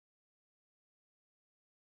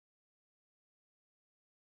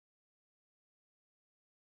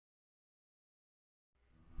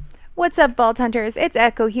What's up, Vault Hunters? It's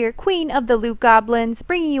Echo here, Queen of the Loot Goblins,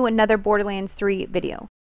 bringing you another Borderlands 3 video.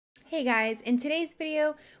 Hey guys, in today's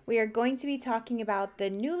video, we are going to be talking about the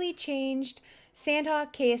newly changed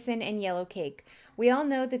Sandhawk, Kaoson, and Yellow Cake. We all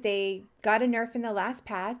know that they got a nerf in the last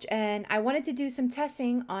patch, and I wanted to do some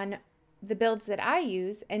testing on the builds that I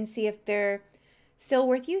use and see if they're still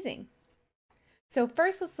worth using. So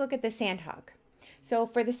first, let's look at the Sandhawk. So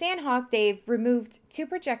for the Sandhawk, they've removed 2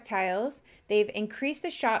 projectiles, they've increased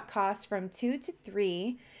the shot cost from 2 to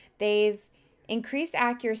 3, they've increased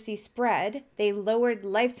accuracy spread, they lowered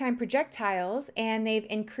lifetime projectiles, and they've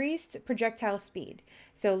increased projectile speed.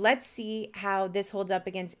 So let's see how this holds up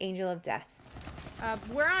against Angel of Death.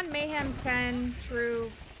 We're on Mayhem 10,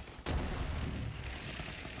 True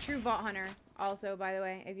Vault Hunter also, by the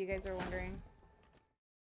way, if you guys are wondering.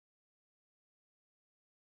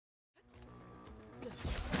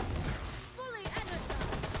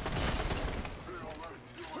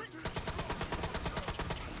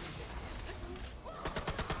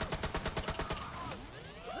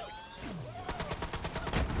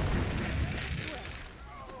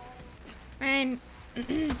 And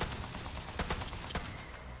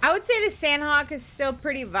I would say the Sandhawk is still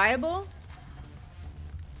pretty viable.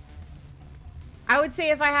 I would say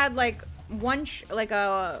if I had like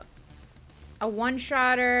a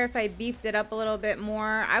one-shotter, if I beefed it up a little bit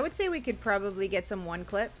more, I would say we could probably get some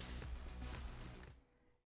 1-clips.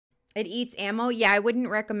 It eats ammo. Yeah, I wouldn't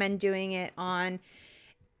recommend doing it on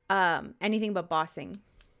anything but bossing.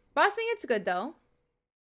 Bossing, it's good though.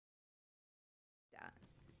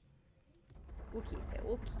 We'll keep it.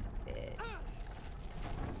 We'll keep it.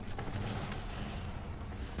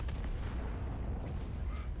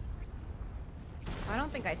 I don't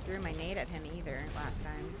think I threw my nade at him either last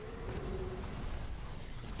time.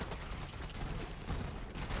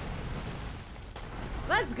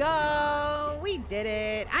 Let's go! We did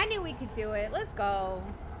it. I knew we could do it. Let's go.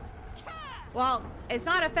 Well, it's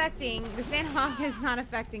not affecting... The Sandhawk is not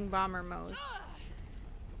affecting bomber most.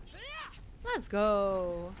 Let's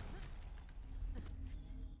go.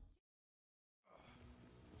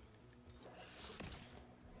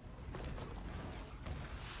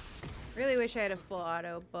 Really wish I had a full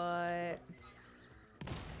auto, but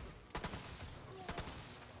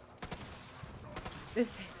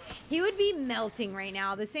he would be melting right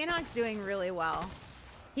now. The Sandhawk's doing really well.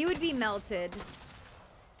 He would be melted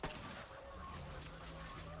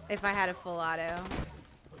if I had a full auto.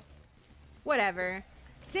 Whatever.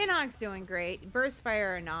 Sandhawk's doing great. Burst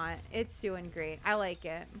fire or not, it's doing great. I like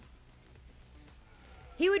it.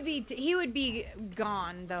 He would be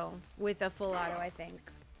gone though with a full auto, I think.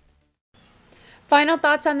 Final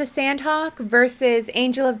thoughts on the Sandhawk versus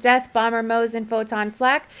Angel of Death, Bomber Mose, and Photon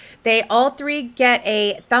Flak. They all 3 get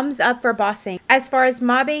a thumbs up for bossing. As far as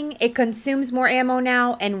mobbing, it consumes more ammo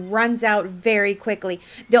now and runs out very quickly.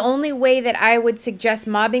 The only way that I would suggest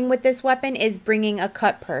mobbing with this weapon is bringing a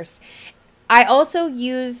cut purse. I also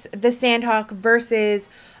use the Sandhawk versus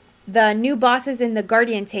the new bosses in the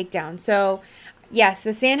Guardian takedown. So yes,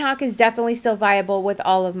 the Sandhawk is definitely still viable with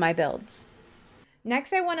all of my builds.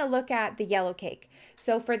 Next, I want to look at the Yellow Cake.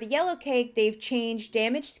 So for the Yellow Cake, they've changed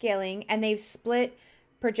damage scaling and they've split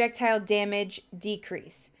projectile damage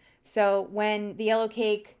decrease. So when the Yellow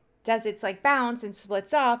Cake does its like bounce and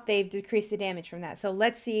splits off, they've decreased the damage from that. So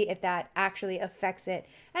let's see if that actually affects it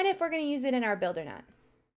and if we're going to use it in our build or not.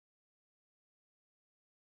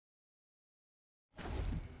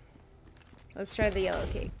 Let's try the Yellow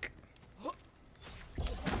Cake.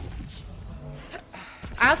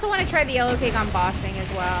 I also want to try the Yellow Cake on bossing as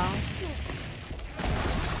well.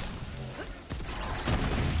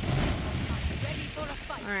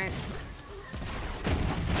 Alright.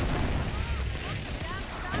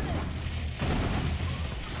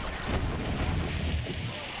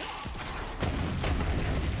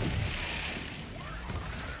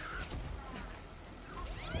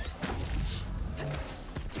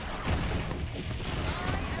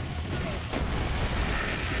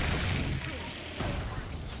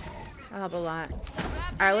 I'll help a lot.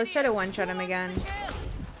 Alright, let's try to one-shot him again.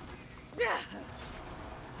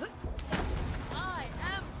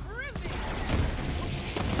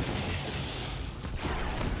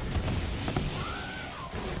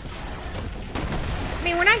 I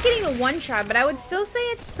mean, we're not getting the one-shot, but I would still say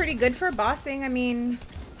it's pretty good for bossing. I mean,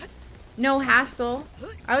 no hassle.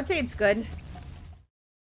 I would say it's good.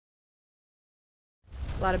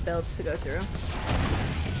 A lot of builds to go through.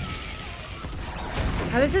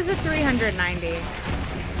 Oh, this is a 390.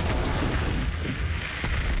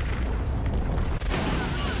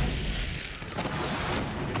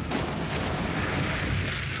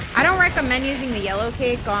 recommend using the yellow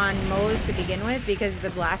cake on Moe's to begin with because the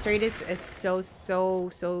blast radius is so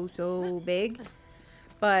big.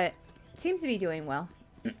 But it seems to be doing well.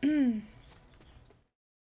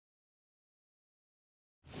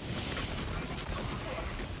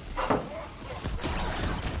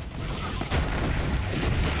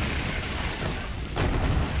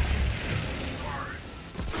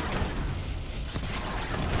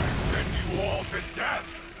 All to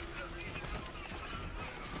death.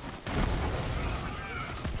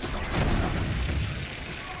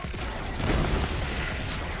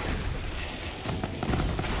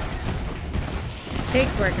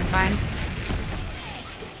 Cake's working fine.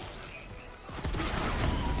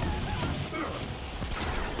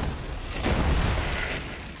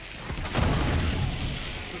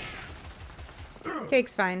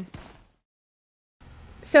 Cake's fine.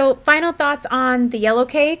 So, final thoughts on the yellow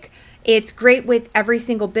cake. It's great with every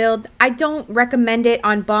single build. I don't recommend it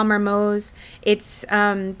on Bomber Moe's. It's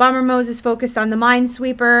Bomber Moe's is focused on the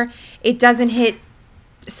Minesweeper. It doesn't hit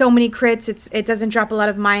so many crits. It doesn't drop a lot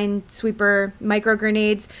of Minesweeper micro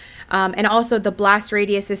grenades. And also the blast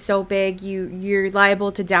radius is so big, you're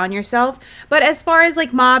liable to down yourself. But as far as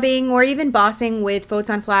like mobbing or even bossing with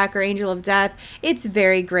Photon Flak or Angel of Death, it's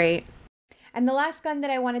very great. And the last gun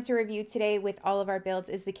that I wanted to review today with all of our builds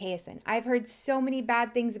is the Kaoson. I've heard so many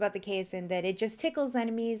bad things about the Kaoson that it just tickles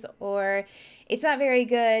enemies or it's not very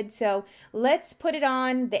good. So let's put it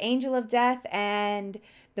on the Angel of Death and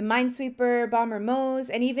the Minesweeper, Bomber Moe's,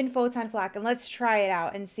 and even Photon Flak. And let's try it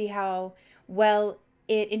out and see how well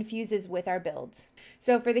it infuses with our build.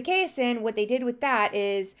 So for the Kaoson, what they did with that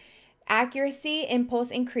is accuracy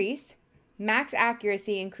impulse increase, max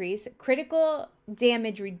accuracy increase, critical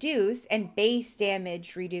damage reduced, and base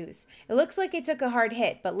damage reduced. It looks like it took a hard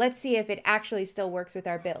hit, but let's see if it actually still works with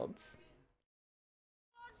our builds.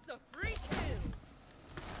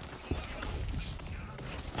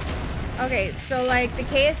 Okay, so like the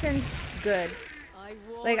Kaoson's good.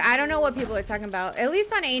 Like I don't know what people are talking about. At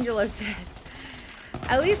least on Angel of Death.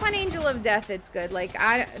 At least on Angel of Death it's good. Like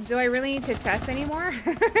do I really need to test anymore?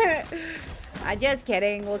 I'm just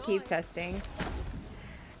kidding. We'll keep testing.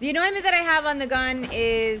 The anointment that I have on the gun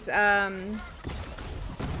is 100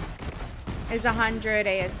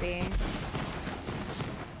 ASC.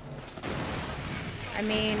 I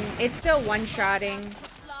mean, it's still one-shotting.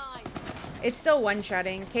 It's still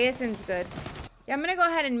one-shotting. Kaoson's good. Yeah, I'm gonna go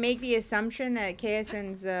ahead and make the assumption that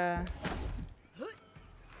Kaoson's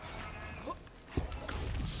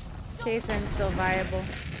still viable.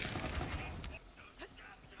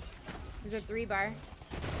 Is it 3-bar?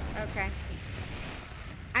 Okay.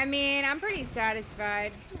 I mean, I'm pretty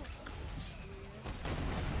satisfied.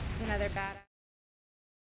 It's another bad.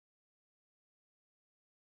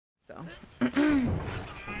 So.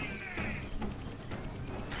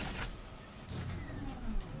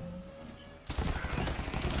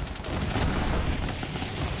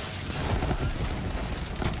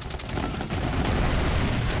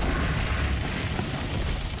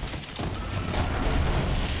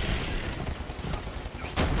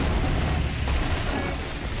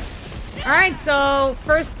 Alright, so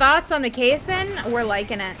first thoughts on the Kaoson, we're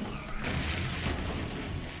liking it.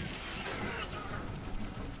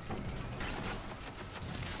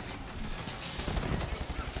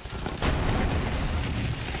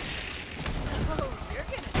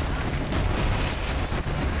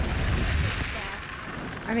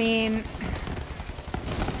 I mean...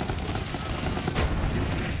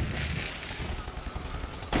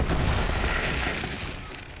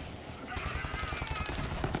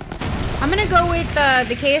 I'm gonna go with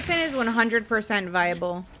the Kaoson is 100%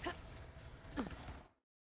 viable.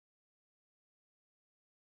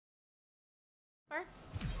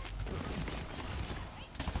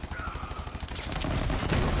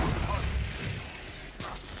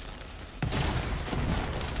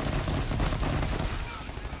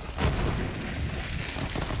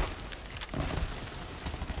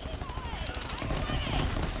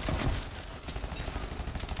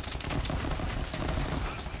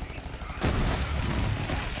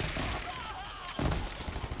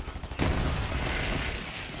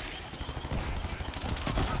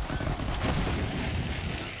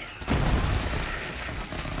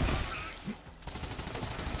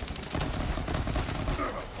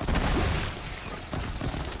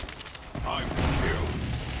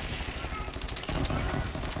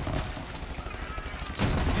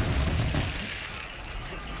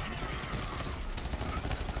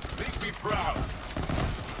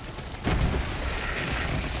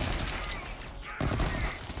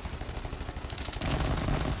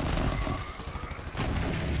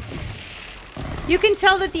 You can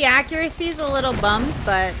tell that the accuracy is a little bummed,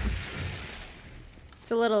 but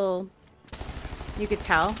It's a little, you could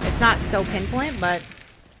tell. It's not so pinpoint, but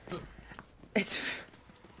it's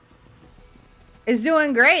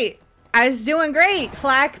doing great. It's doing great,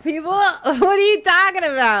 Flak people. What are you talking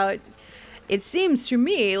about? It seems to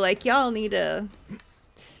me like y'all need to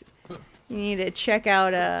check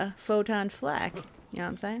out Photon Flak. You know what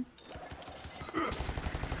I'm saying?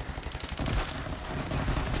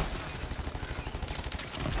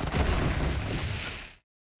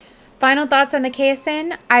 Final thoughts on the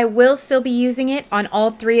Kaoson. I will still be using it on all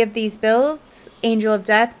 3 of these builds, Angel of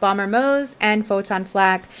Death, Bomber Moze, and Photon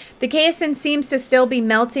Flak. The Kaoson seems to still be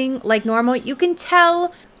melting like normal. You can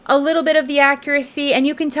tell a little bit of the accuracy, and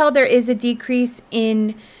you can tell there is a decrease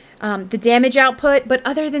in the damage output, but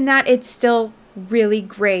other than that, it's still really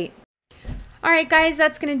great. Alright guys,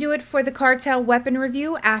 that's going to do it for the Cartel weapon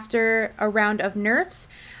review after a round of nerfs.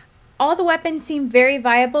 All the weapons seem very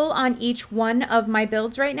viable on each one of my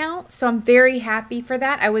builds right now, so I'm very happy for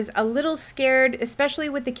that. I was a little scared, especially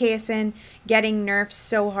with the Kaoson getting nerfed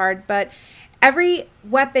so hard, but every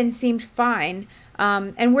weapon seemed fine,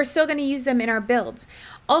 and we're still going to use them in our builds.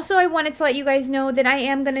 Also, I wanted to let you guys know that I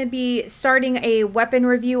am going to be starting a weapon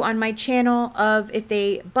review on my channel of if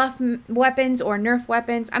they buff weapons or nerf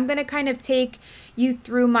weapons. I'm going to kind of take you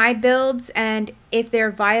through my builds and if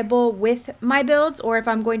they're viable with my builds or if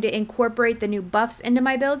I'm going to incorporate the new buffs into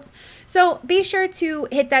my builds. So be sure to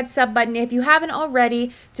hit that sub button if you haven't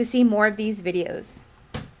already to see more of these videos.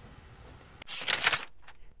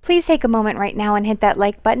 Please take a moment right now and hit that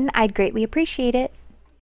like button. I'd greatly appreciate it.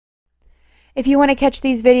 If you want to catch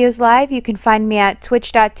these videos live, you can find me at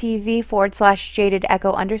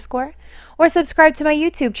twitch.tv/JadedEcho_ or subscribe to my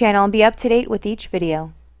YouTube channel and be up to date with each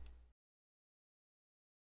video.